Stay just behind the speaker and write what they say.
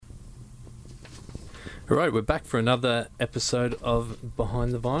All right, we're back for another episode of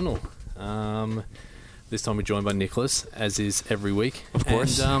Behind the Vinyl. This time we're joined by Nicholas, as is every week. Of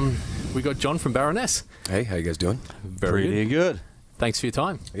course. And we got John from Baroness. Hey, how you guys doing? Very Pretty good. Thanks for your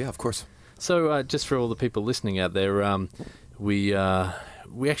time. Yeah, of course. So just for all the people listening out there, we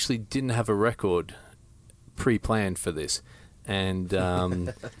actually didn't have a record pre-planned for this. And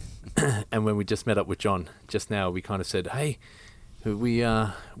and when we just met up with John just now, we kind of said, hey, we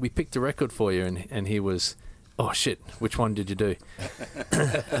picked a record for you, and he was, oh shit, which one did you do?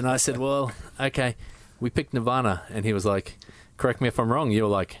 And I said, well, okay, we picked Nirvana, and he was like, correct me if I'm wrong. You were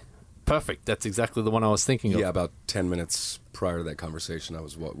like, perfect, that's exactly the one I was thinking of. Yeah, about 10 minutes prior to that conversation,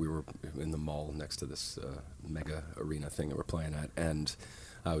 we were in the mall next to this mega arena thing that we're playing at, and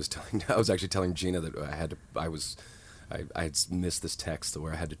I was actually telling Gina that I had missed this text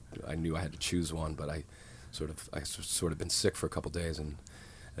where I knew I had to choose one, but I sort of been sick for a couple days, and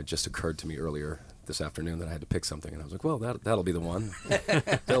it just occurred to me earlier this afternoon that I had to pick something, and I was like, well, that'll be the one.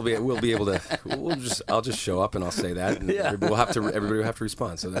 I'll just show up and I'll say that, and everybody will have to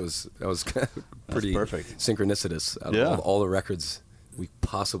respond. So that was pretty perfect. Synchronicitous out of all the records we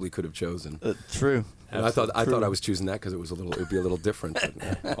possibly could have chosen. True. I thought I was choosing that because it would be a little different.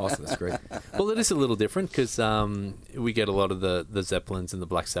 But, awesome, that's great. Well, it is a little different because we get a lot of the Zeppelins and the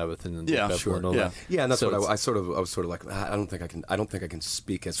Black Sabbath and the Deep Purple and all that. Yeah, and that's so what I was sort of like. I don't think I can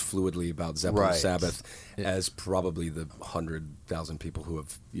speak as fluidly about Zeppelin and Sabbath as probably the 100,000 people who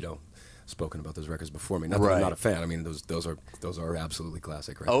have spoken about those records before me. Not that I'm not a fan. I mean, those are absolutely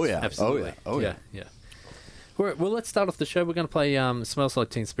classic records. Oh yeah, absolutely. Oh yeah. Well, let's start off the show. We're going to play Smells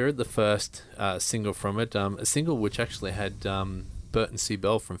Like Teen Spirit, the first single from it. A single which actually had Burton C.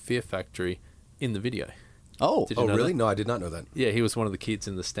 Bell from Fear Factory in the video. Oh, Did you know really? that? No, I did not know that. Yeah, he was one of the kids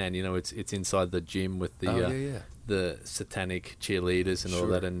in the stand. It's inside the gym with the the satanic cheerleaders and all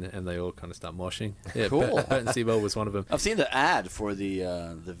that, and they all kind of start moshing. Yeah, cool. Burton C. Bell was one of them. I've seen the ad for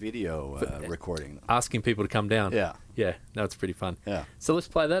the video recording. Asking people to come down. Yeah. Yeah, no, it's pretty fun. Yeah. So let's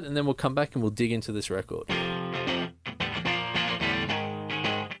play that, and then we'll come back and we'll dig into this record.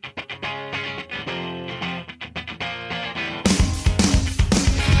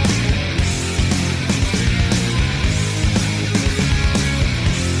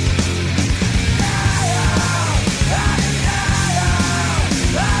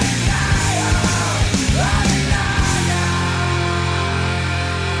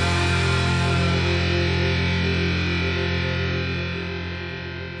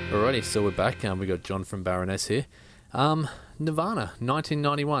 So we're back. We got John from Baroness here. Nirvana,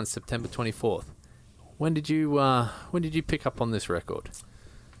 1991, September 24th. When did you pick up on this record?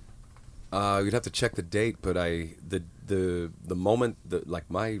 You'd have to check the date, but the moment that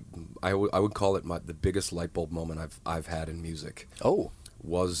I would call it the biggest light bulb moment I've had in music. Oh,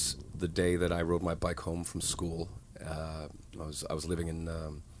 was the day that I rode my bike home from school. I was living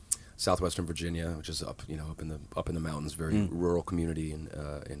in southwestern Virginia, which is up in the mountains, very rural community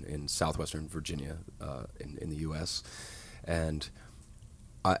in southwestern Virginia, in the U.S. And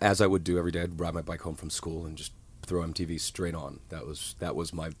as I would do every day, I'd ride my bike home from school and just throw MTV straight on. That was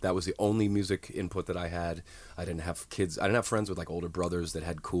the only music input that I had. I didn't have kids. I didn't have friends with like older brothers that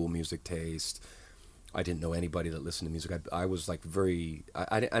had cool music taste. I didn't know anybody that listened to music. I was like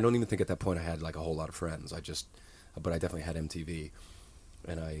I don't even think at that point I had like a whole lot of friends. But I definitely had MTV.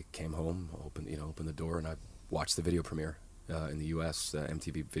 And I came home, opened the door, and I watched the video premiere in the U.S.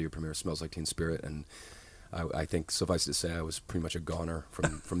 MTV video premiere, Smells Like Teen Spirit, and I think suffice it to say I was pretty much a goner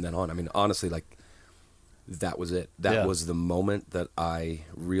from then on. I mean, honestly, like that was it. That was the moment that I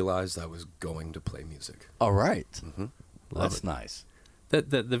realized I was going to play music. all right. Mm-hmm. That's nice.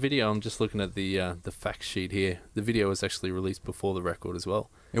 The video, I'm just looking at the fact sheet here. The video was actually released before the record as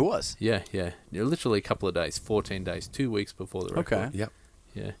well. It was. Yeah. Literally a couple of days, 14 days, 2 weeks before the record. Okay. Yep.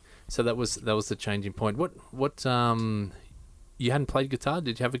 Yeah. So that was the changing point. What you hadn't played guitar?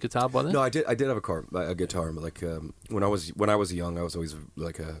 Did you have a guitar by then? No, I did have a guitar. But like when I was young, I was always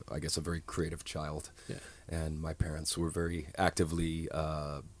like I guess a very creative child. Yeah. And my parents were very actively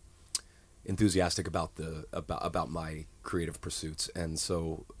enthusiastic about my creative pursuits, and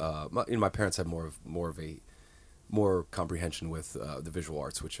so my parents had more comprehension with the visual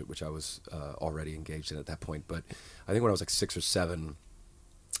arts, which I was already engaged in at that point. But I think when I was like 6 or 7.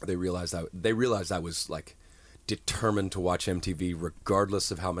 They realized I was like determined to watch MTV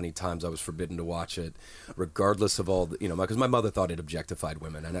regardless of how many times I was forbidden to watch it, regardless of all the, because my mother thought it objectified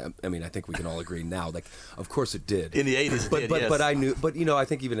women, and I mean I think we can all agree now, like of course it did In the 80s, but I knew, but I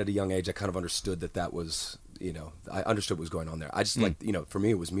think even at a young age I kind of understood that was, I understood what was going on there. I just like, for me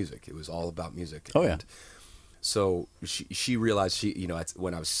it was music. It was all about music. Oh yeah. So she realized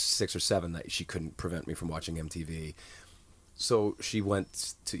when I was 6 or 7 that she couldn't prevent me from watching MTV. So she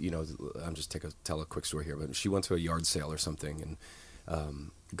went to, I'm just tell a quick story here, but she went to a yard sale or something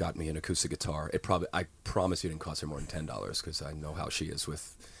and got me an acoustic guitar. I promise you it didn't cost her more than $10 because I know how she is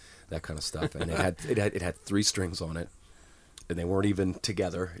with that kind of stuff. And it had 3 strings on it. And they weren't even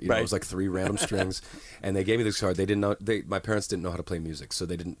together. It was like 3 random strings, and they gave me this guitar. They didn't know. My parents didn't know how to play music, so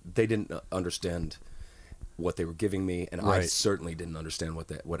they didn't understand what they were giving me, and I certainly didn't understand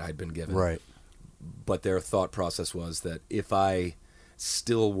what I'd been given. Right. But their thought process was that if I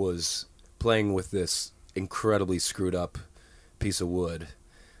still was playing with this incredibly screwed up piece of wood,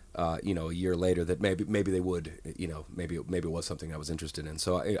 a year later, that maybe they would, maybe it was something I was interested in.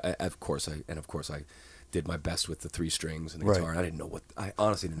 So I of course I did my best with the 3 strings and the guitar. And I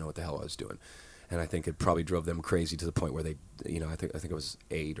honestly didn't know what the hell I was doing. And I think it probably drove them crazy to the point where they, I think it was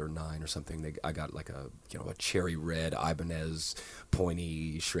 8 or 9 or something. I got like a cherry red Ibanez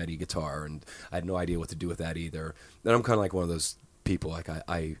pointy shreddy guitar, and I had no idea what to do with that either. And I'm kind of like one of those people, like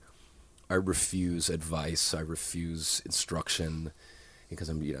I refuse advice, I refuse instruction, because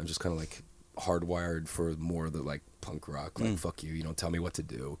I'm just kind of like hardwired for more of the like punk rock, like fuck you, tell me what to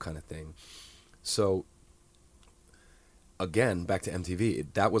do kind of thing. So again, back to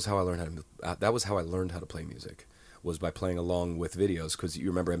MTV. That was how I learned how to play music, was by playing along with videos. Because you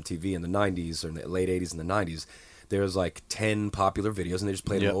remember MTV in the '90s or in the late '80s and the '90s, there was like 10 popular videos, and they just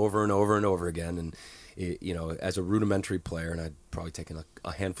played them over and over and over again. And as a rudimentary player, and I'd probably taken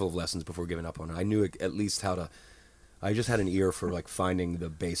a handful of lessons before giving up on it, I knew at least how to. I just had an ear for like finding the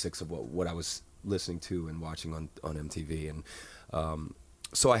basics of what I was listening to and watching on MTV, and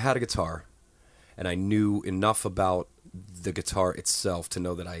so I had a guitar, and I knew enough about the guitar itself to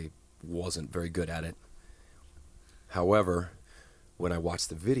know that I wasn't very good at it. However, when I watched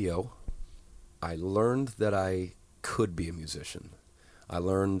the video, I learned that I could be a musician. I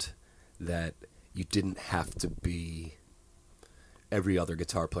learned that you didn't have to be every other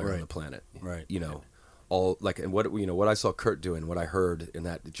guitar player on the planet. Right. And what I saw Kurt doing, what I heard in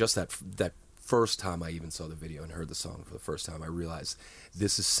that first time I even saw the video and heard the song for the first time, I realized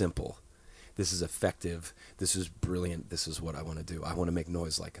this is simple. This is effective. This is brilliant. This is what I want to do. I want to make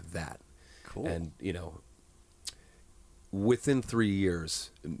noise like that. Cool. And, within 3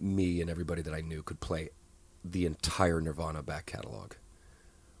 years, me and everybody that I knew could play the entire Nirvana back catalog.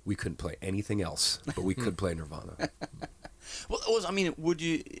 We couldn't play anything else, but we could play Nirvana. Well,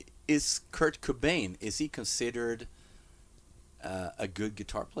 is Kurt Cobain, is he considered a good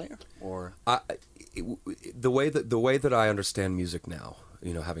guitar player? Or the way that I understand music now,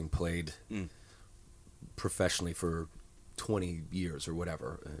 having played professionally for 20 years or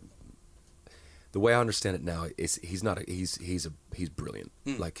whatever, the way I understand it now is he's brilliant.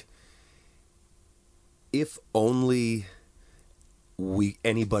 Like, if only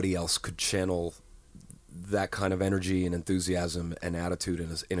anybody else could channel that kind of energy and enthusiasm and attitude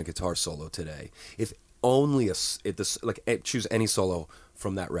in a guitar solo today. If only choose any solo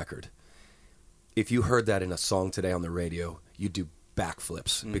from that record. If you heard that in a song today on the radio, you'd do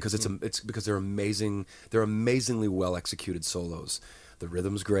backflips because it's because they're amazing. They're amazingly well executed solos. The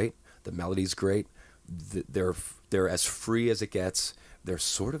rhythm's great. The melody's great. They're as free as it gets. They're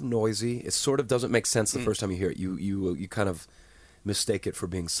sort of noisy. It sort of doesn't make sense the first time you hear it. You kind of mistake it for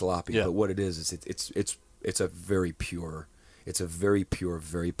being sloppy. Yeah. But what it is it's a very pure,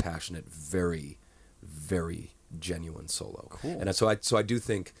 very passionate, very, very genuine solo. Cool. And so I do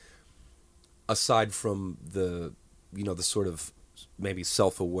think, aside from the sort of maybe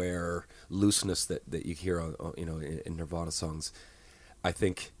self-aware looseness that you hear on in Nirvana songs, I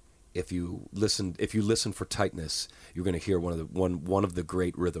think if you listen for tightness, you're going to hear one of the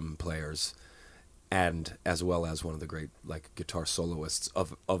great rhythm players, and as well as one of the great like guitar soloists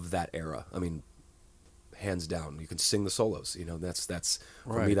of that era. I mean, hands down, you can sing the solos. That's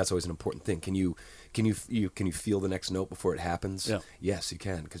for me. That's always an important thing. Can you feel the next note before it happens? Yeah. Yes, you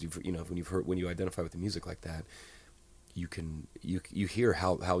can, because when you identify with the music like that, you hear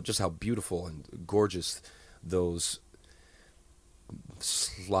how beautiful and gorgeous those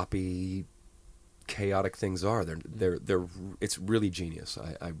sloppy, chaotic things are. It's really genius.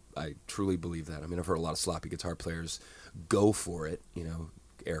 I truly believe that. I mean, I've heard a lot of sloppy guitar players go for it,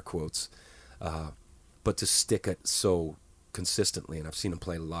 air quotes, but to stick it so consistently, and I've seen him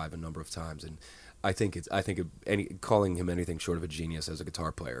play live a number of times, and I think calling him anything short of a genius as a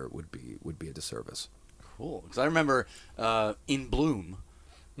guitar player would be a disservice. Cool, because I remember In Bloom.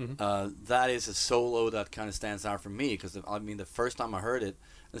 That is a solo that kind of stands out for me, because the first time I heard it,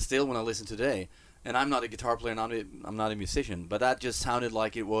 and still when I listen today, and I'm not a guitar player, I'm not a musician, but that just sounded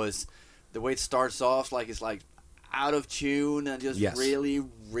like it was the way it starts off, like it's like out of tune and just Yes. really,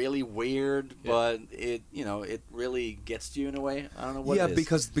 really weird, but it really gets to you in a way. I don't know what it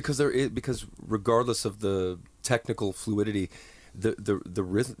is. because regardless of the technical fluidity, the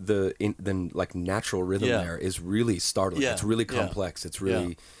rhythm, then like natural rhythm there is really startling. Yeah. It's really Yeah. complex. It's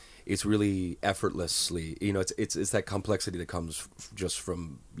really it's really effortlessly, it's that complexity that comes just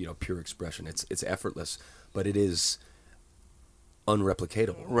from pure expression. It's effortless, but it is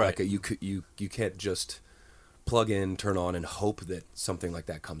unreplicatable. Right. Like you can't just plug in, turn on, and hope that something like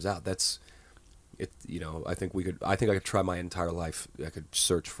that comes out. That's it. I think I could try my entire life. I could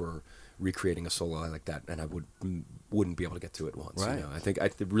search for recreating a solo like that, and I wouldn't be able to get to it once. Right. I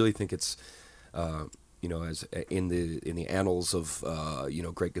really think it's as in the annals of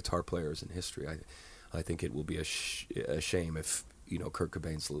great guitar players in history. I think it will be a shame if Kurt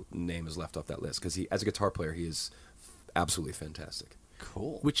Cobain's name is left off that list, because as a guitar player he is absolutely fantastic.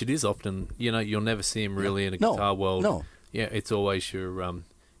 Cool. Which it is often. You'll never see him really in a guitar world. No. Yeah, it's always your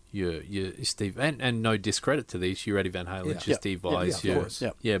Steve, and no discredit to these, your Eddie Van Halen, your Steve Vais, of course.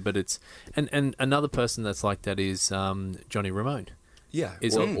 yeah, but it's and another person that's like that is Johnny Ramone. Yeah,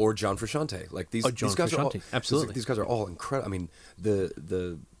 Is or John Frusciante. Like these John guys are all, Frusciante, absolutely. These guys are all incredible. I mean,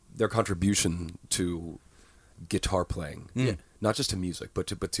 their contribution to guitar playing, not just to music, but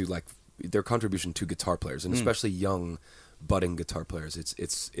to like their contribution to guitar players, and especially young, budding guitar players.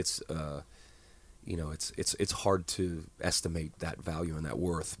 It's hard to estimate that value and that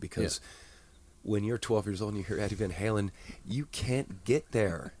worth, because when you're 12 years old and you hear Eddie Van Halen, you can't get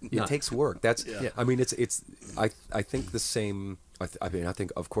there. It takes work. That's I mean, I think the same. I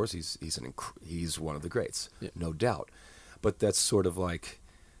think of course he's one of the greats, no doubt, but that's sort of like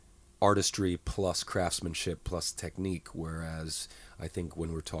artistry plus craftsmanship plus technique. Whereas I think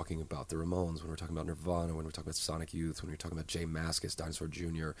when we're talking about the Ramones, when we're talking about Nirvana, when we're talking about Sonic Youth, when we're talking about Jay Mascis, Dinosaur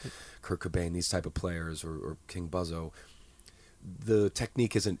Jr., Kurt Cobain, these type of players, or King Buzzo, the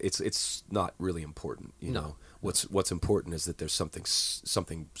technique isn't. It's not really important. No. What's important is that there's something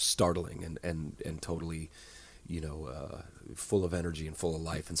startling and totally, full of energy and full of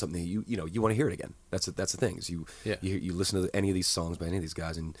life, and something you want to hear it again. That's the thing. Is you listen to any of these songs by any of these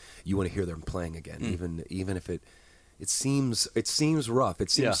guys, and you want to hear them playing again, even if it seems rough, it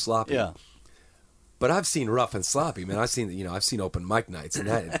seems sloppy. Yeah. But I've seen rough and sloppy, man. I've seen open mic nights, and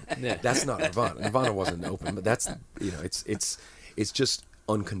that's not Nirvana. Nirvana wasn't open, but that's it's just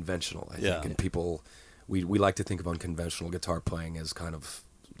unconventional, I think. And people, we like to think of unconventional guitar playing as kind of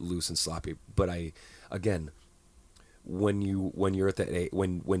loose and sloppy. But again, when you're at that age,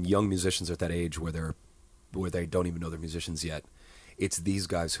 when young musicians are at that age where they don't even know they're musicians yet, it's these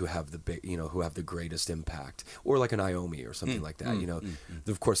guys who have who have the greatest impact, or like an Iommi or something like that.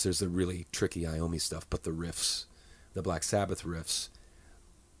 Of course, there's the really tricky Iommi stuff, but the riffs, the Black Sabbath riffs,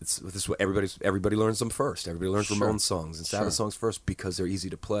 this is what everybody learns them first. Everybody learns Ramones songs and Sabbath songs first because they're easy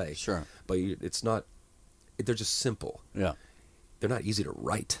to play. Sure, but it's not. They're just simple. Yeah, they're not easy to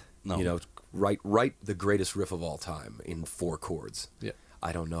write. No. Write the greatest riff of all time in 4 chords. Yeah,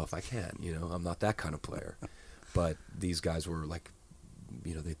 I don't know if I can. I'm not that kind of player. But these guys were like,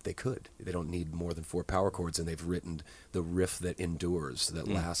 they could. They don't need more than 4 power chords, and they've written the riff that endures, that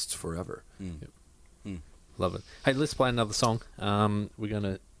lasts forever. Love it. Hey, let's play another song. We're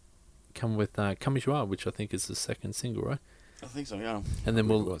gonna come with "Come As You Are," which I think is the second single, right? I think so. Yeah. And then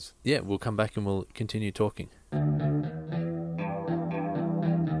we'll come back and we'll continue talking.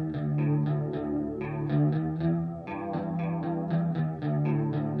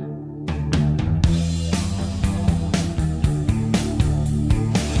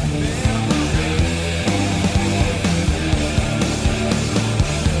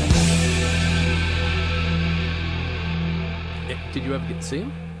 Did you ever get to see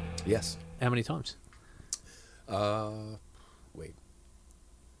him? Yes. How many times? Wait.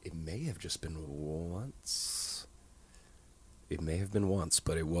 It may have just been once. It may have been once,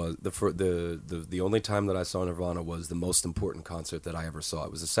 but it was the only time that I saw Nirvana was the most important concert that I ever saw.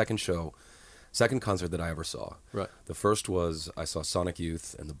 It was the second concert that I ever saw. Right. The first was I saw Sonic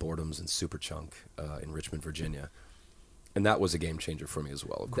Youth and the Boredoms and Superchunk in Richmond, Virginia. And that was a game changer for me as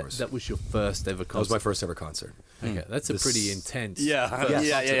well, of course. That was your first ever concert? That was my first ever concert. Okay, that's a pretty intense.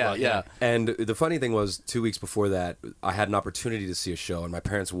 Yeah. And the funny thing was, 2 weeks before that, I had an opportunity to see a show, and my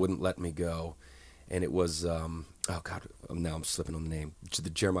parents wouldn't let me go. And it was, now I'm slipping on the name. The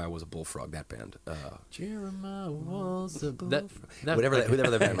Jeremiah Was a Bullfrog, that band. Jeremiah was a whatever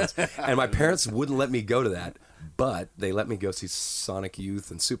that band was. And my parents wouldn't let me go to that, but they let me go see Sonic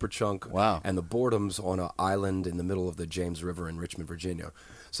Youth and Superchunk and the Boredoms on an island in the middle of the James River in Richmond, Virginia.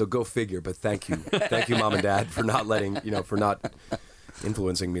 So go figure. But thank you, Mom and Dad, for not letting for not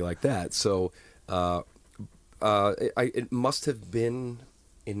influencing me like that. So It must have been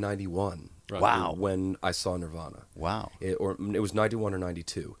in '91. Right. Wow. When I saw Nirvana. Wow. It was '91 or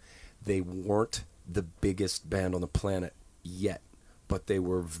 '92. They weren't the biggest band on the planet yet, but they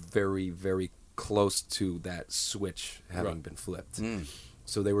were very, very close to that switch having Right. been flipped. Mm.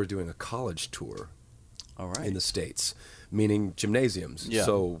 So they were doing a college tour All right. in the States, meaning gymnasiums. Yeah.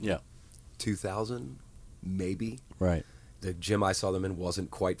 So yeah. 2000, maybe. Right. The gym I saw them in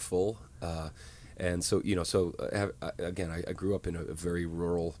wasn't quite full. And so, again, I grew up in a very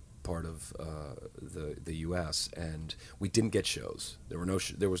rural part of the U.S., and we didn't get shows.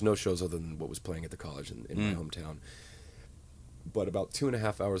 There was no shows other than what was playing at the college in my hometown. But about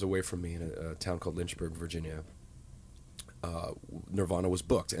 2.5 hours away from me, in a town called Lynchburg, Virginia, Nirvana was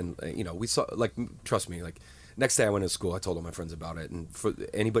booked, and we saw, like, trust me, like, next day I went to school, I told all my friends about it, and for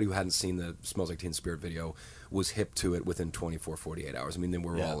anybody who hadn't seen the Smells Like Teen Spirit video was hip to it within 24, 48 hours. I mean, they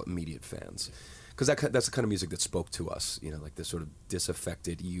were all immediate fans. Because that's the kind of music that spoke to us, like this sort of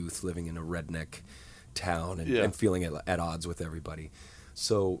disaffected youth living in a redneck town and feeling at odds with everybody.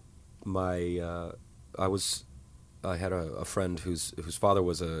 So I had a friend whose father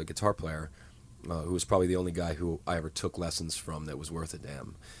was a guitar player, who was probably the only guy who I ever took lessons from that was worth a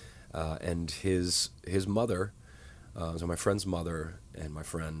damn. And his mother, so my friend's mother and my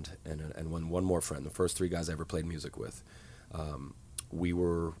friend and one more friend, the first three guys I ever played music with,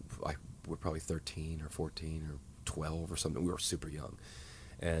 we're probably 13 or 14 or 12 or something. We were super young.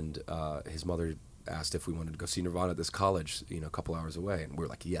 And his mother asked if we wanted to go see Nirvana at this college, a couple hours away. And we were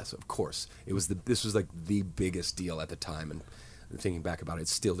like, yes, of course. This was like the biggest deal at the time. And thinking back about it, it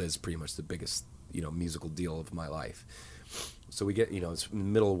still is pretty much the biggest, musical deal of my life. So we get, it's in the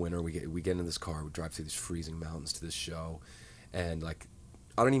middle of winter. We get in this car. We drive through these freezing mountains to this show. And like,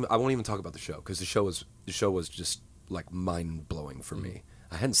 I won't even talk about the show, because the show was just like mind blowing for me.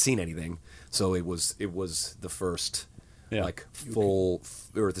 I hadn't seen anything, so it was the first like full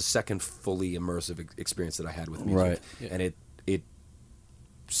or the second fully immersive experience that I had with music, Right. Yeah. and it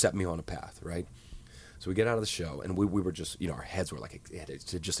set me on a path, right? So we get out of the show, and we were just, our heads were like, it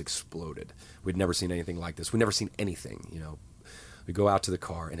just exploded. We'd never seen anything like this. We'd never seen anything, We go out to the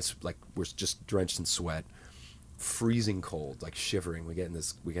car, and it's like we're just drenched in sweat, freezing cold, like shivering. We get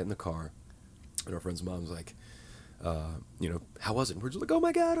in the car, and our friend's mom's like, how was it? And we're just like, oh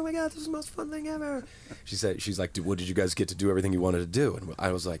my god, this is the most fun thing ever. She's like, what did you guys get to do everything you wanted to do? And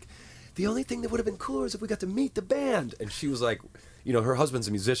I was like, the only thing that would have been cooler is if we got to meet the band. And she was like, her husband's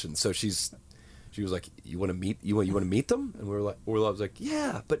a musician, so she was like, you want to meet them? And I was like,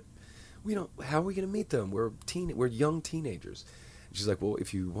 yeah, but how are we going to meet them? We're young teenagers. And she's like, well,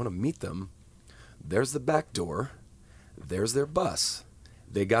 if you want to meet them, there's the back door, there's their bus.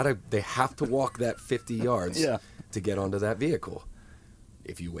 They have to walk that 50 yards to get onto that vehicle.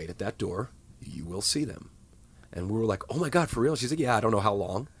 If you wait at that door, you will see them. And we were like, oh my God, for real? She's like, yeah, I don't know how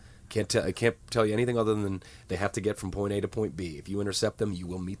long. I can't tell you anything other than they have to get from point A to point B. If you intercept them, you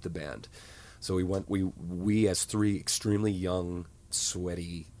will meet the band. So we as three extremely young,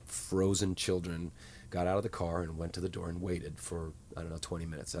 sweaty, frozen children got out of the car and went to the door and waited for, 20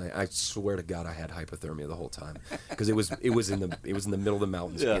 minutes. I swear to God I had hypothermia the whole time, because it was in the middle of the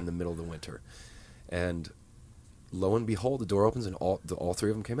mountains in the middle of the winter. And lo and behold, the door opens and all three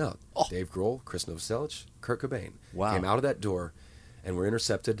of them came out. Oh. Dave Grohl, Chris Novoselic, Kurt Cobain. Wow. Came out of that door, and were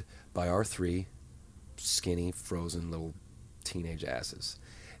intercepted by our three skinny, frozen little teenage asses.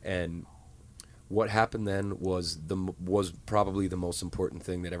 And what happened then was probably the most important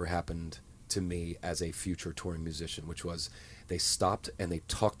thing that ever happened to me as a future touring musician, which was they stopped and they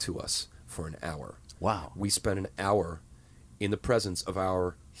talked to us for an hour. Wow. We spent an hour in the presence of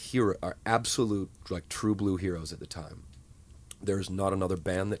our hero, our absolute, like, true blue heroes at the time. There's not another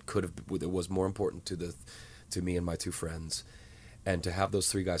band that was more important to me and my two friends. And to have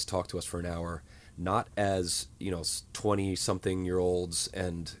those three guys talk to us for an hour, not as 20-something-year-olds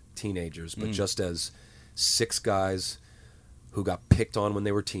and teenagers, but just as six guys who got picked on when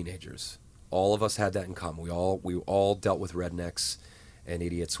they were teenagers. All of us had that in common. We all dealt with rednecks and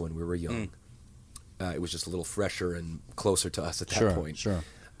idiots when we were young. It was just a little fresher and closer to us at that point. Sure.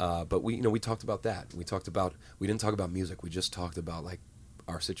 But we talked about that. We didn't talk about music. We just talked about, like,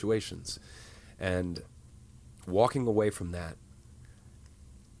 our situations. And walking away from that,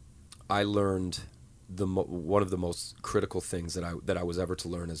 I learned one of the most critical things that I was ever to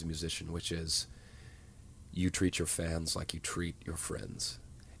learn as a musician, which is you treat your fans like you treat your friends,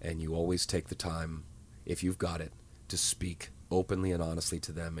 and you always take the time, if you've got it, to speak openly and honestly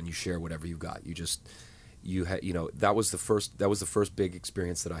to them, and you share whatever you've got. That was the first big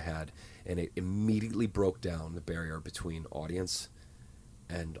experience that I had, and it immediately broke down the barrier between audience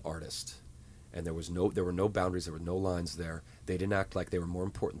and artist. and there were no boundaries, there were no lines there. They didn't act like they were more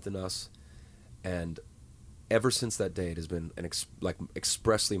important than us, and ever since that day, it has been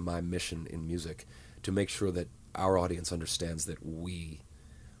expressly my mission in music to make sure that our audience understands that we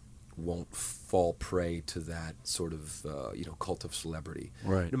won't fall prey to that sort of cult of celebrity.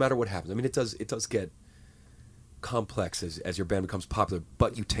 Right. No matter what happens. I mean, it does get complex as your band becomes popular,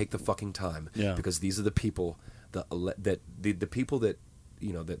 but you take the fucking time. Yeah. Because these are the people the people that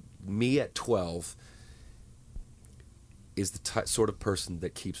that me at 12 is the sort of person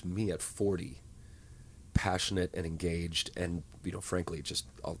that keeps me at 40 passionate and engaged and frankly just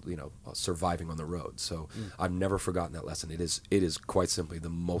surviving on the road. So I've never forgotten that lesson. It is quite simply the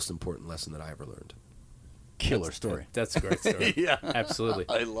most important lesson that I ever learned. Killer story. That's a great story. Yeah, Absolutely.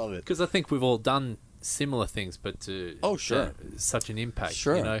 I love it. Because I think we've all done similar things, but to such an impact.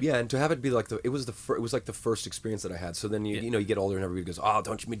 Sure. Yeah, and to have it be like it was like the first experience that I had. So then you get older and everybody goes, oh,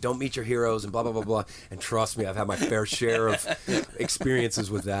 don't meet your heroes and blah blah blah blah. And trust me, I've had my fair share of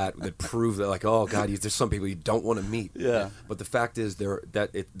experiences with that prove that like, oh God, there's some people you don't want to meet. Yeah. But the fact is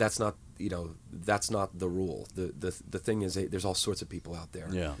that's not that's not the rule. The thing is there's all sorts of people out there.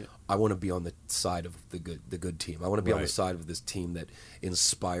 Yeah. I want to be on the side of the good team. I want to be on the side of this team that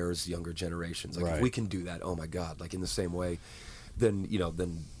inspires younger generations. Like if we can do that, oh my God! Like in the same way, then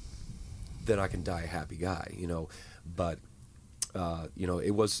then I can die a happy guy. But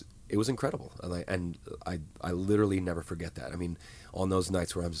it was incredible, and I literally never forget that. I mean, on those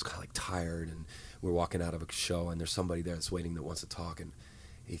nights where I'm just kind of like tired and we're walking out of a show and there's somebody there that's waiting that wants to talk and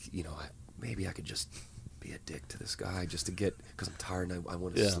maybe I could just be a dick to this guy just to because I'm tired and I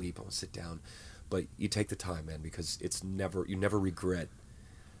want to sleep, I want to sit down. But you take the time, man, because you never regret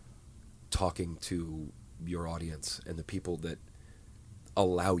talking to your audience and the people that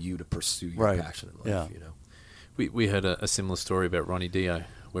allow you to pursue your passion in life. We heard a similar story about Ronnie Dio,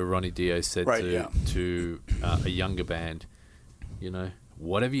 where Ronnie Dio said to a younger band,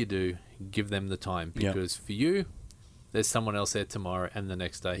 whatever you do, give them the time, because for you, there's someone else there tomorrow and the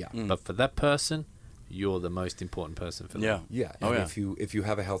next day. Yeah. But for that person, you're the most important person for them. Yeah. And if you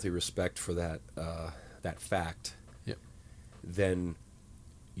have a healthy respect for that fact, then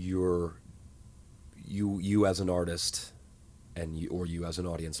you as an artist and you as an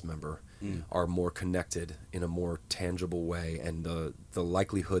audience member are more connected in a more tangible way, and the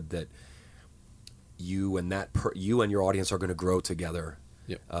likelihood that you and your audience are going to grow together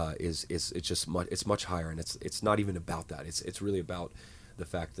it's much higher, and it's not even about that. It's really about the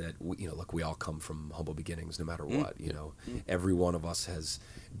fact that we all come from humble beginnings, no matter what. Every one of us has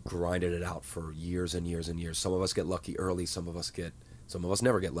grinded it out for years and years and years. Some of us get lucky early, some of us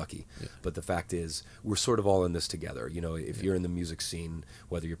never get lucky. But the fact is, we're sort of all in this together. If you're in the music scene,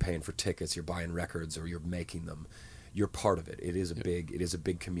 whether you're paying for tickets, you're buying records, or you're making them, you're part of it. It is a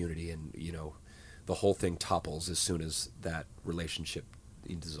big community, and the whole thing topples as soon as that relationship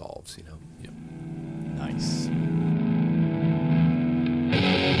dissolves. Nice.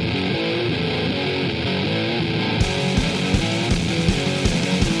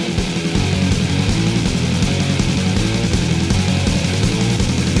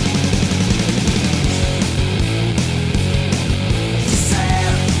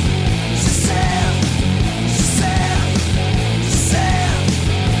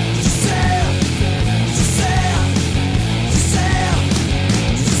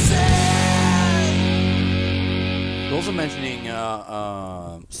 Mentioning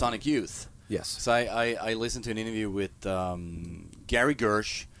Sonic Youth. Yes. So I listened to an interview with Gary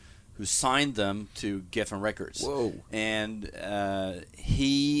Gersh, who signed them to Geffen Records. Whoa. And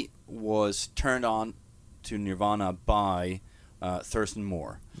he was turned on to Nirvana by Thurston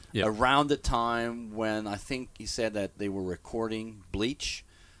Moore. Yep. Around the time when I think he said that they were recording Bleach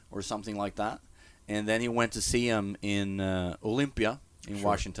or something like that. And then he went to see him in Olympia in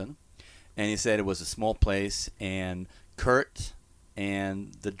Washington. And he said it was a small place, and Kurt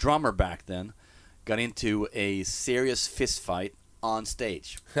and the drummer back then got into a serious fist fight on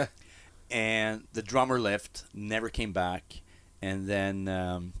stage. And the drummer left, never came back, and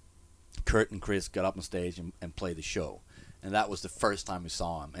then Kurt and Chris got up on stage and played the show. And that was the first time we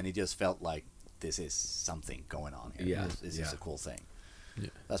saw him, and he just felt like this is something going on here. Yeah. This is a cool thing. Yeah.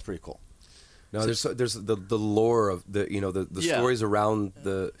 That's pretty cool. No, there's the lore of the stories around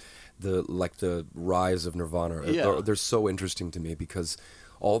the rise of Nirvana. They're so interesting to me, because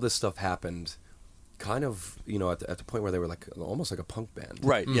all this stuff happened kind of at the point where they were like almost like a punk band,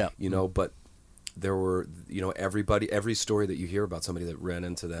 right? Yeah, but there were every story that you hear about somebody that ran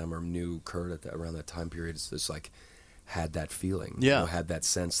into them or knew Kurt around that time period is just like had that feeling, had that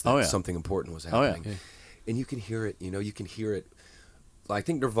sense that something important was happening. And you can hear it, I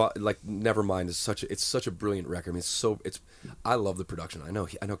think Nirvana, like Nevermind, is such a brilliant record. I mean, I love the production. I know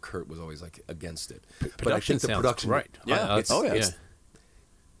Kurt was always like against it, but I think the production, great. Yeah.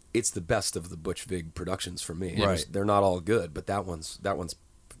 it's the best of the Butch Vig productions for me. Right. They're not all good, but that one's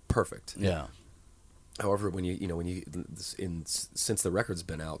perfect. Yeah. However, since the record's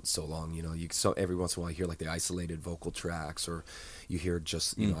been out so long, every once in a while you hear like the isolated vocal tracks, or you hear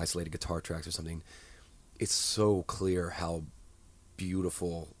just isolated guitar tracks or something. It's so clear how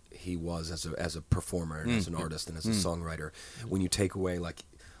beautiful he was as a performer and as an artist and as a songwriter. When you take away like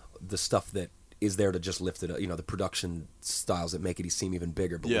the stuff that is there to just lift it up, the production styles that make it seem even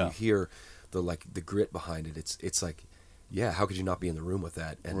bigger. But when you hear the grit behind it, it's like, yeah, how could you not be in the room with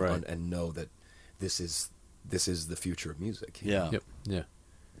that and know that this is the future of music? Yeah. Yep. Yeah.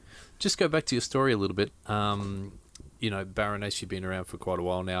 Just go back to your story a little bit. Baroness, you've been around for quite a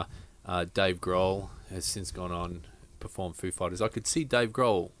while now. Dave Grohl has since gone on performed Foo Fighters. I could see Dave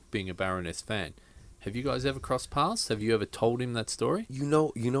Grohl being a Baroness fan. Have you guys ever crossed paths? Have you ever told him that story?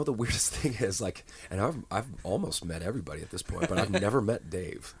 The weirdest thing is like, and I've almost met everybody at this point, but I've never met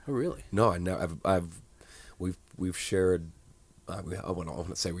Dave. Oh, really? No, I know. We've shared. I want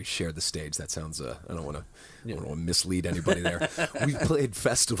to say we shared the stage. That sounds. I don't want to mislead anybody there. We've played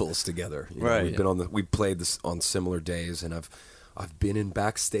festivals together. Right. We've been we played this on similar days, and I've been in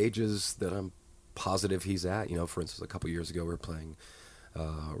backstages that I'm positive he's at. For instance, a couple years ago we were playing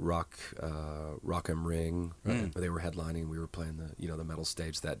Rock am Ring. Right? They were headlining. We were playing the metal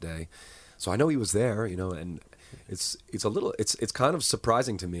stage that day, so I know he was there. And it's kind of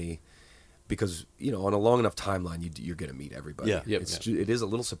surprising to me because on a long enough timeline you're going to meet everybody. Yeah. It is a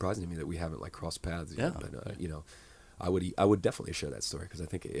little surprising to me that we haven't like crossed paths yet. But I would definitely share that story because I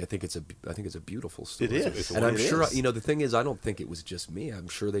think it's a beautiful story. It is, and I'm sure the thing is I don't think it was just me. I'm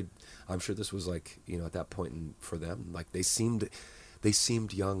sure this was like at that point for them, like they seemed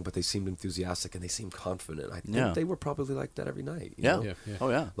young, but they seemed enthusiastic and they seemed confident. I think they were probably like that every night. You know? Oh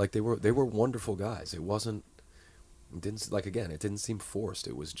yeah. Like they were wonderful guys. It didn't seem forced.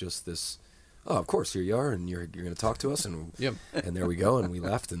 It was just this. Oh, of course, here you are, and you're going to talk to us, and and there we go, and we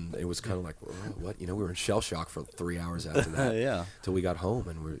left, and it was kind of like, what? We were in shell shock for 3 hours after that, till we got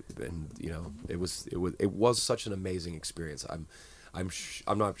home, it was such an amazing experience.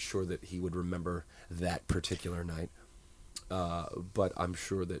 I'm not sure that he would remember that particular night, but I'm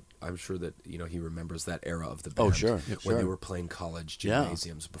sure that he remembers that era of the band. Oh, sure. When they were playing college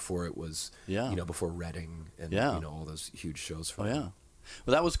gymnasiums before it was before Reading and all those huge shows for them.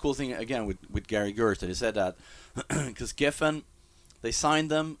 Well, that was a cool thing, again, with Gary Gersh, that he said that, because Geffen, they signed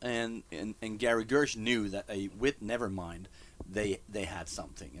them, and Gary Gersh knew that with Nevermind, they had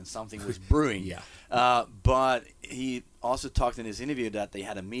something, and something was brewing. But he also talked in his interview that they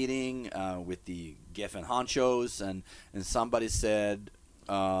had a meeting with the Geffen honchos, and somebody said,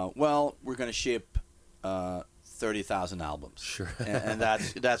 well, we're going to ship 30,000 albums. Sure. and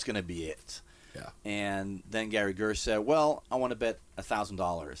that's going to be it. Yeah. And then Gary Gersh said, well, I want to bet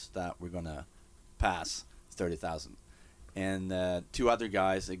 $1,000 that we're going to pass 30,000. And two other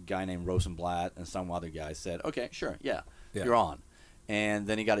guys, a guy named Rosenblatt and some other guy, said, okay, sure, yeah, you're on. And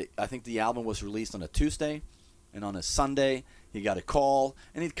then he got I think the album was released on a Tuesday, and on a Sunday he got a call,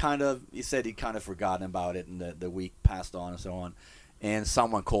 and he said he'd kind of forgotten about it, and the week passed on and so on. And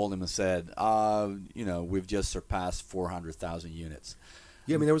someone called him and said, we've just surpassed 400,000 units.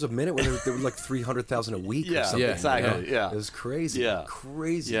 Yeah, I mean, there was a minute when there were like 300,000 a week or something. Yeah, exactly. Yeah. It was crazy. Yeah.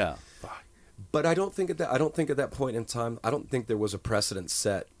 Crazy. Yeah. But I don't think at that point in time, I don't think there was a precedent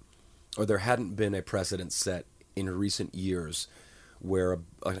set, or there hadn't been a precedent set in recent years where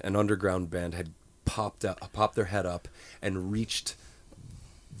an underground band had popped their head up and reached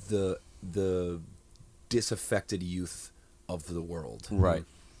the disaffected youth of the world. Right.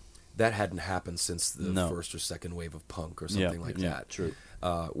 That hadn't happened since the first or second wave of punk or something like that. True.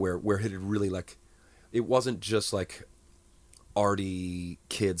 Where it had really like, it wasn't just like arty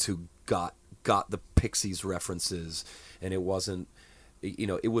kids who got the Pixies references, and it wasn't,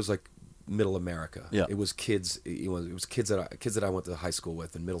 it was like middle America. Yeah. It was kids. It was kids that I went to high school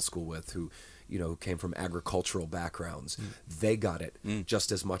with and middle school with who came from agricultural backgrounds. They got it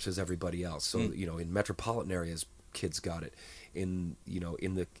just as much as everybody else. So in metropolitan areas, kids got it.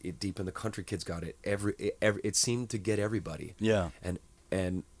 Deep in the country, kids got it. It seemed to get everybody. Yeah.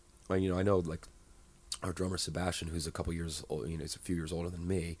 And I know like our drummer Sebastian, who's a couple years old, he's a few years older than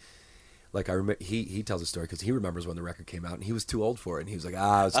me. Like I remember, he tells a story because he remembers when the record came out and he was too old for it, and he was like,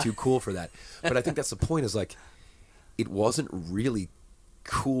 it's too cool for that. But I think that's the point, is like, it wasn't really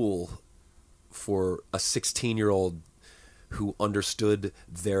cool for a 16-year-old who understood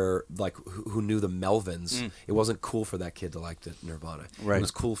their, like, who knew the Melvins. It wasn't cool for that kid to like the Nirvana. Right. It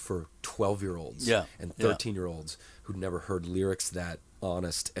was cool for 12-year-olds and 13-year-olds who'd never heard lyrics that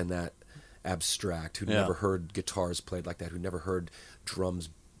honest and that abstract, who'd never heard guitars played like that, who'd never heard drums,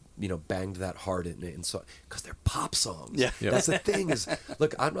 you know, banged that hard in so, because they're pop songs. Yeah. That's the thing is,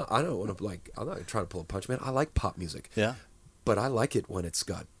 look, I'm not trying to pull a punch, man. I like pop music. Yeah. But I like it when it's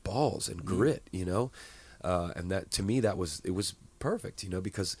got balls and grit, you know? And that, to me, it was perfect, you know,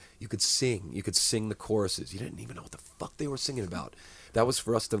 because you could sing the choruses. You didn't even know what the fuck they were singing about. That was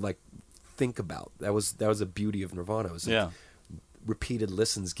for us to, like, think about. That was the beauty of Nirvana. It was like, repeated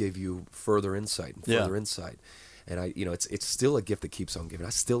listens gave you further insight and further insight. And I, you know, it's still a gift that keeps on giving. I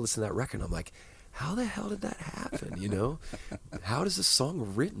still listen to that record and I'm like, how the hell did that happen, you know? How does a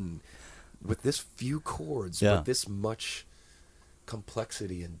song written with this few chords, with this much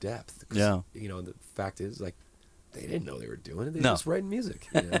complexity and depth? 'Cause, you know, the fact is, like, they didn't know they were doing it. They were just writing music.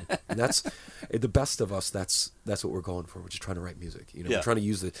 You know? And that's the best of us. That's what we're going for. We're just trying to write music. You know, we're trying to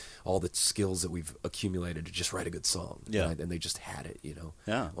use all the skills that we've accumulated to just write a good song. Yeah. And they just had it, you know,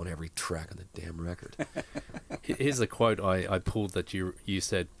 on every track on the damn record. Here's a quote I pulled that you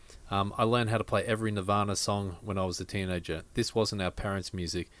said. I learned how to play every Nirvana song when I was a teenager. This wasn't our parents'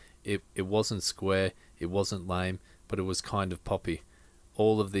 music. It wasn't square. It wasn't lame, but it was kind of poppy.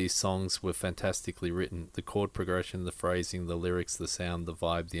 All of these songs were fantastically written. The chord progression, the phrasing, the lyrics, the sound, the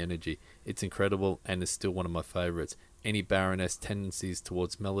vibe, the energy. It's incredible and is still one of my favorites. Any Baroness tendencies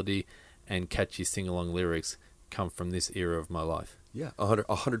towards melody and catchy sing-along lyrics come from this era of my life. Yeah,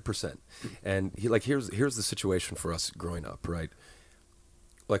 100%. And here's the situation for us growing up, right?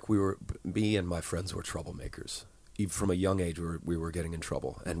 Like, me and my friends were troublemakers. Even from a young age, we were getting in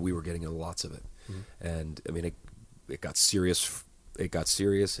trouble, and we were getting in lots of it. And I mean, it got serious. It got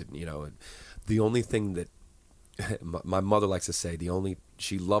serious, and, you know, the only thing that my mother likes to say,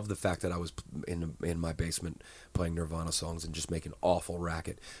 she loved the fact that I was in my basement playing Nirvana songs and just making awful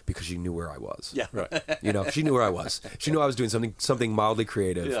racket, because she knew where I was. Yeah, right. You know, she knew where I was. She knew I was doing something mildly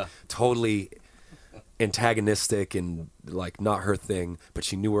creative, totally antagonistic and, like, not her thing, but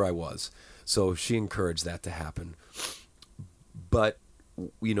she knew where I was. So she encouraged that to happen. But,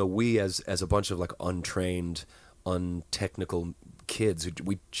 you know, we as a bunch of, like, untrained, untechnical kids,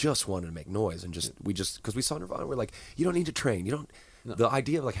 we just wanted to make noise, and because we saw Nirvana, we're like, you don't need to train. You don't. No. The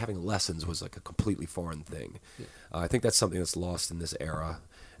idea of, like, having lessons was, like, a completely foreign thing. Yeah. I think that's something that's lost in this era,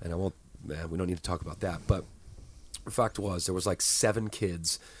 and we don't need to talk about that. But the fact was, there was like 7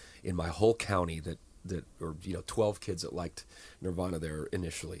 kids in my whole county that or, you know, 12 kids that liked Nirvana there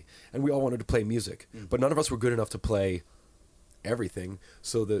initially, and we all wanted to play music, but none of us were good enough to play everything.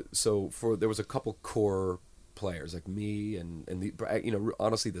 So there was a couple core players, like me and you know,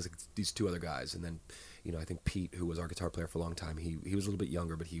 honestly, there's these 2 other guys, and then, you know, I think Pete, who was our guitar player for a long time, he was a little bit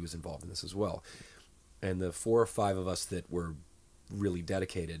younger, but he was involved in this as well. And the 4 or 5 of us that were really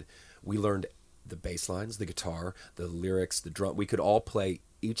dedicated, we learned the bass lines, the guitar, the lyrics, the drum. We could all play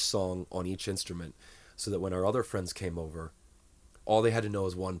each song on each instrument, so that when our other friends came over, all they had to know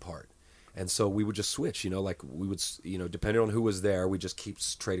is one part. And so we would just switch, you know, like, we would, you know, depending on who was there, we just keep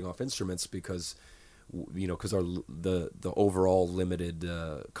trading off instruments, because, you know, because the overall limited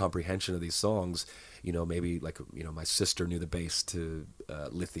comprehension of these songs, you know, maybe, like, you know, my sister knew the bass to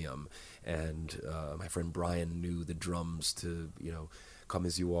Lithium, and my friend Brian knew the drums to, you know, Come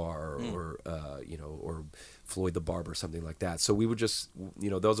As You Are, or you know, or Floyd the Barber, something like that. So we would just, you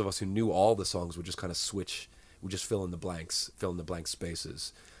know, those of us who knew all the songs would just kind of switch. We just fill in the blank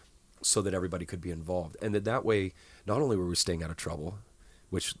spaces, so that everybody could be involved. And that way, not only were we staying out of trouble,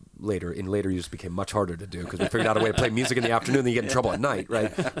 which in later years became much harder to do, because we figured out a way to play music in the afternoon, then you get in trouble at night,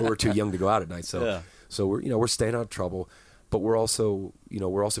 right? Or we're too young to go out at night. So we're, you know, we're staying out of trouble, but we're also, you know,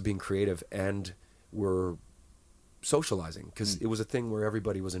 we're also being creative, and we're socializing, because it was a thing where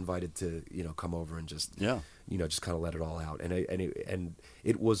everybody was invited to, you know, come over and just, you know, just kind of let it all out. And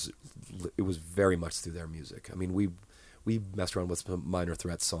it was very much through their music. I mean, we messed around with some Minor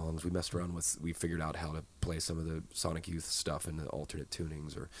Threat songs. We figured out how to play some of the Sonic Youth stuff and the alternate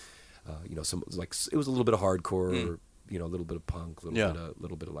tunings, or, you know, some, like, it was a little bit of hardcore, or, you know, a little bit of punk, a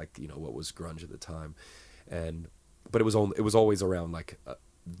little bit of, like, you know, what was grunge at the time. But it was always around, like,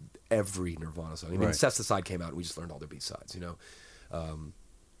 every Nirvana song. I mean, Incesticide came out, and we just learned all the B-sides, you know.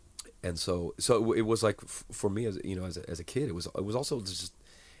 And so it was like, for me, as, you know, as a kid, it was also just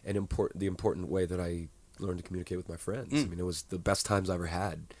the important way that I learned to communicate with my friends. I mean, it was the best times I ever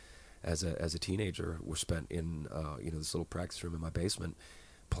had as a teenager were spent in, you know, this little practice room in my basement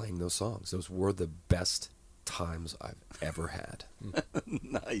playing those songs. Those were the best times I've ever had.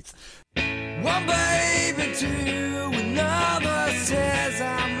 Nice. One baby, 2 and 9. says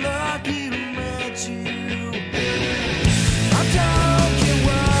I'm lucky to meet you. I'm talking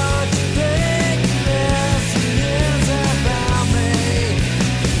what you think this is about me.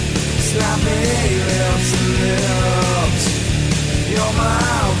 Sloppy lips to lips, you're my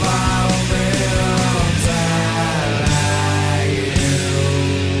environment. I like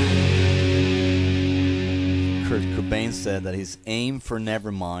you. Kurt Cobain said that his aim for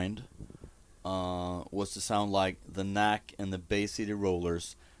Nevermind was to sound like the Knack and the Bay City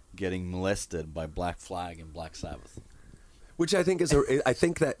Rollers getting molested by Black Flag and Black Sabbath. Which I think is I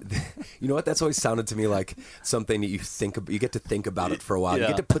think that, you know what, that's always sounded to me like something that you get to think about it for a while. Yeah. You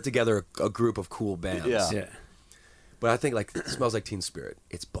get to put together a group of cool bands. Yeah. But I think like it Smells Like Teen Spirit.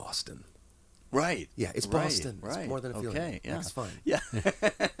 It's Boston. Right. Yeah, it's Right, Boston. Right. It's more than a feeling. Okay, yeah. It's fine. Yeah.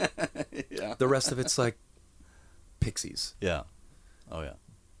 Yeah. The rest of it's like Pixies. Yeah. Oh, yeah.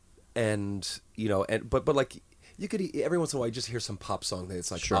 And, you know, but like you could every once in a while you just hear some pop song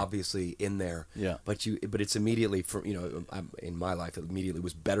that's like Sure. obviously in there. Yeah. But it's immediately from, you know, in my life it immediately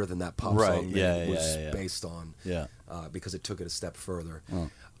was better than that pop Right, song that yeah, it was yeah. based on. Yeah. Because it took it a step further. Oh.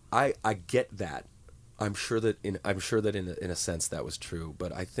 I get that. I'm sure that in a sense that was true,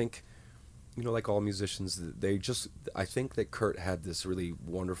 but I think, you know, like all musicians, I think that Kurt had this really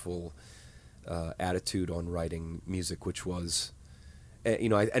wonderful attitude on writing music, which was, you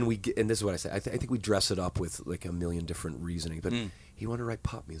know, and this is what I say. I think we dress it up with like a million different reasoning, but he wanted to write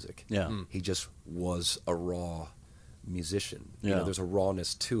pop music. Yeah. He just was a raw musician. You Yeah. know, there's a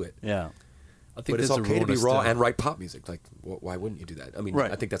rawness to it. Yeah. I think But it's there's a okay to be rawness raw to- and write pop music. Like, why wouldn't you do that? I mean,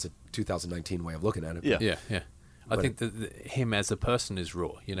 Right. I think that's a 2019 way of looking at it. Yeah. Yeah, yeah. I But- think that him as a person is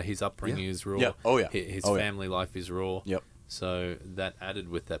raw. You know, his upbringing Yeah. is raw. Yeah. Oh, yeah. His Oh, yeah. family life is raw. Yep. So that added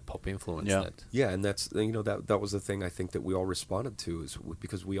with that pop influence. Yeah. That, Yeah, and that's, you know, that was the thing I think that we all responded to, is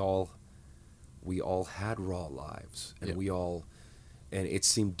because we all had raw lives, and Yeah. and it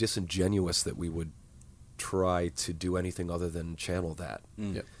seemed disingenuous that we would try to do anything other than channel that.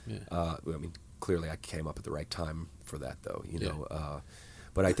 Yep. Yeah. I mean, clearly I came up at the right time for that, though. You Yeah. know,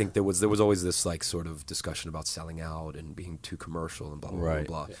 but I think there was always this like sort of discussion about selling out and being too commercial and blah blah Right.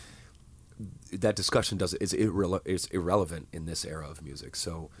 blah blah. That discussion is irrelevant in this era of music.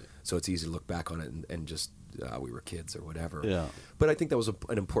 So it's easy to look back on it and just we were kids or whatever. Yeah. But I think that was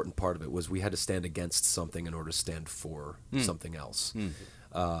an important part of it, was we had to stand against something in order to stand for something else.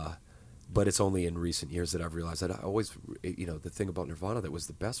 But it's only in recent years that I've realized that I always, you know, the thing about Nirvana that was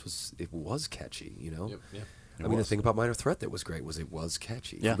the best was it was catchy, you know? Yep, yeah. I mean, the thing about Minor Threat that was great was it was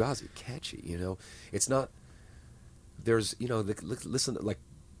catchy. Yeah. Fugazi, catchy, you know? It's not, there's, you know, listen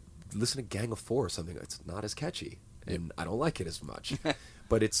to Gang of Four or something, it's not as catchy. And I don't like it as much.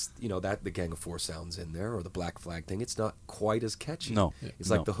 But it's, you know, that the Gang of Four sounds in there, or the Black Flag thing, it's not quite as catchy. No. It's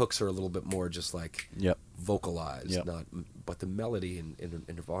No. like the hooks are a little bit more just like Yep. vocalized, Yep. not. But the melody in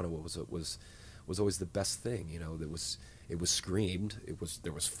Nirvana was always the best thing. You know, it was screamed.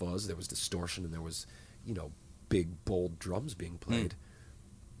 There was fuzz, there was distortion, and there was, you know, big bold drums being played.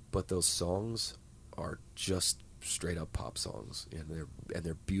 But those songs are just straight up pop songs, and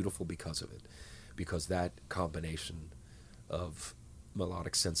they're beautiful because of it, because that combination of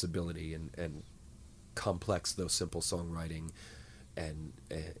melodic sensibility and complex though simple songwriting, and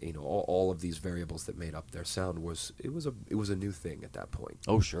you know, all of these variables that made up their sound was a new thing at that point.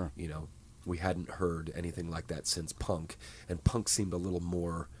 Oh, sure. You know, we hadn't heard anything like that since punk, and punk seemed a little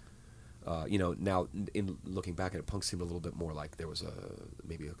more. You know, now in looking back at it, punk seemed a little bit more like there was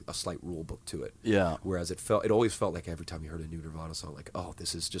maybe a slight rule book to it. Yeah. Whereas it always felt like every time you heard a new Nirvana song, like, oh,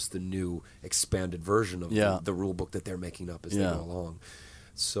 this is just the new expanded version of Yeah. the rule book that they're making up as Yeah. they go along.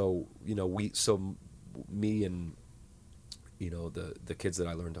 So, you know, me and, you know, the kids that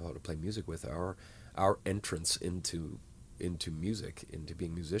I learned how to play music with, our entrance into music, into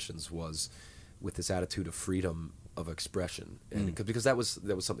being musicians, was with this attitude of freedom of expression, and because that was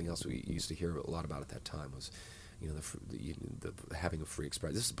something else we used to hear a lot about at that time, was, you know, the having a free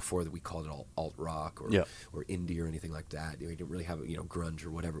expression. This is before that we called it alt rock or indie or anything like that. You know, we didn't really have, you know, grunge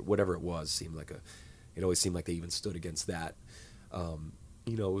or whatever it was. It always seemed like they even stood against that.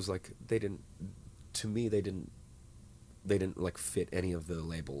 You know, it was like they didn't like fit any of the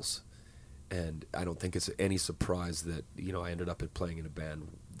labels, and I don't think it's any surprise that, you know, I ended up playing in a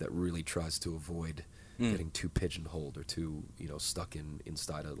band that really tries to avoid getting too pigeonholed or too, you know, stuck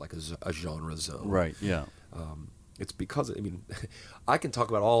inside like a genre zone. Right. Yeah. It's because, I mean, I can talk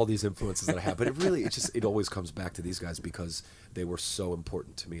about all these influences that I have, but it always comes back to these guys because they were so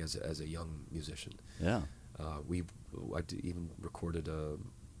important to me as a young musician. Yeah. Even recorded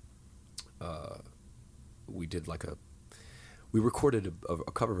we did like we recorded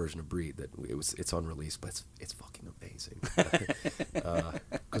a cover version of Breed that it's unreleased, but it's fucking amazing.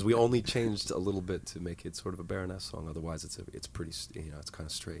 Because we only changed a little bit to make it sort of a Baroness song. Otherwise, it's pretty, it's kind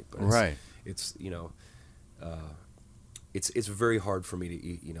of straight. But it's it's very hard for me to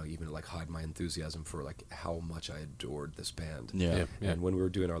even like hide my enthusiasm for like how much I adored this band. Yeah. And when we were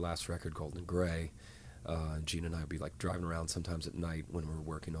doing our last record, Golden Grey, Gina and I would be like driving around sometimes at night when we were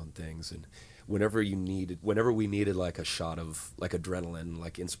working on things, and whenever we needed like a shot of like adrenaline,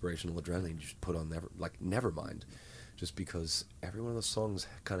 like inspirational adrenaline, you just put on Nevermind, just because every one of those songs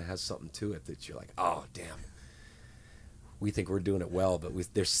kind of has something to it that you're like, oh damn, we think we're doing it well, but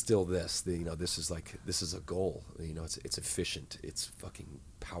there's still this. This is a goal. It's efficient. It's fucking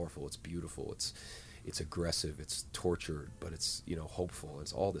powerful. It's beautiful. It's aggressive. It's tortured, but it's hopeful.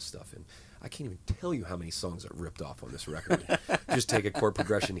 It's all this stuff, and I can't even tell you how many songs are ripped off on this record. Just take a chord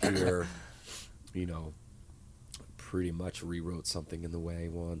progression here. Pretty much rewrote Something in the Way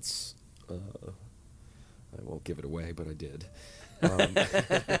once. I won't give it away, but I did. And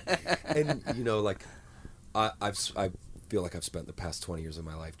I feel like I've spent the past 20 years of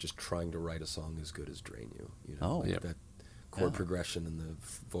my life just trying to write a song as good as Drain You. That chord progression and the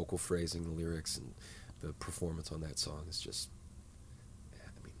vocal phrasing, the lyrics, and the performance on that song is just.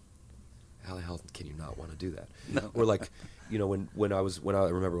 How the hell can you not want to do that? No. Or like, when I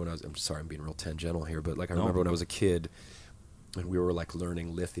remember when I was, I'm sorry, I'm being real tangential here, but like I remember when I was a kid and we were like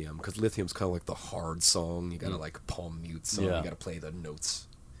learning Lithium, because Lithium's kind of like the hard song. You gotta like palm mute song. You gotta play the notes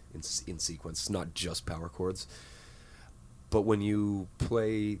in sequence, not just power chords. But when you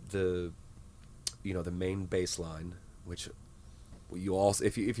play the main bass line, which you also,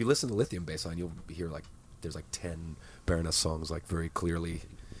 if you listen to Lithium bass line, you'll hear like there's like 10 Baroness songs like very clearly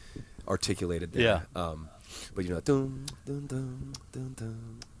articulated there. Yeah. But dun dun dun dun dun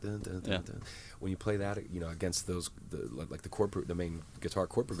dun dun dun. When you play that, against those the main guitar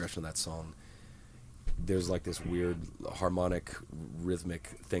chord progression of that song, there's like this weird harmonic rhythmic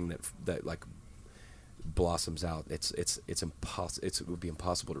thing that like blossoms out. It's impossible. It would be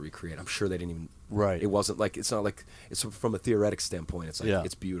impossible to recreate. I'm sure they didn't even. Right. It wasn't like, it's not like, it's from a theoretic standpoint. It's like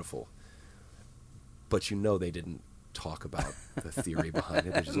it's beautiful. But they didn't talk about the theory behind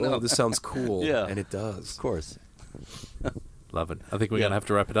it. They just, this sounds cool. Yeah. And it does. Of course. Love it. I think we're going to have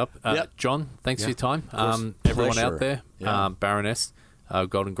to wrap it up. John, thanks for your time. Everyone Pleasure. out there, Baroness,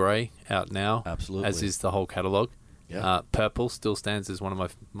 Golden Grey, out now. Absolutely. As is the whole catalogue. Yeah. Purple still stands as one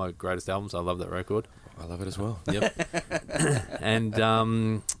of my greatest albums. I love that record. I love it as well. Yep.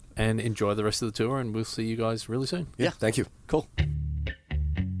 And enjoy the rest of the tour, and we'll see you guys really soon. Yeah. Thank you. Cool.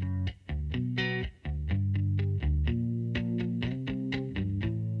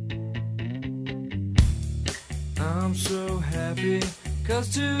 I'm so happy, 'cause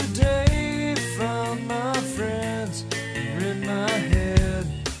today found my friends are in my head.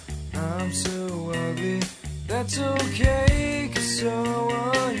 I'm so ugly, that's okay, 'cause so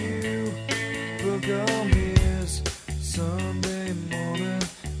are you. Book on mirrors, Sunday morning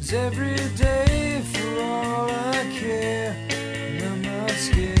is every day for all I care. And I'm not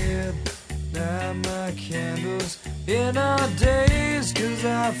scared, light my candles in our days, 'cause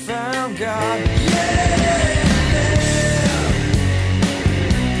I found God. Yeah!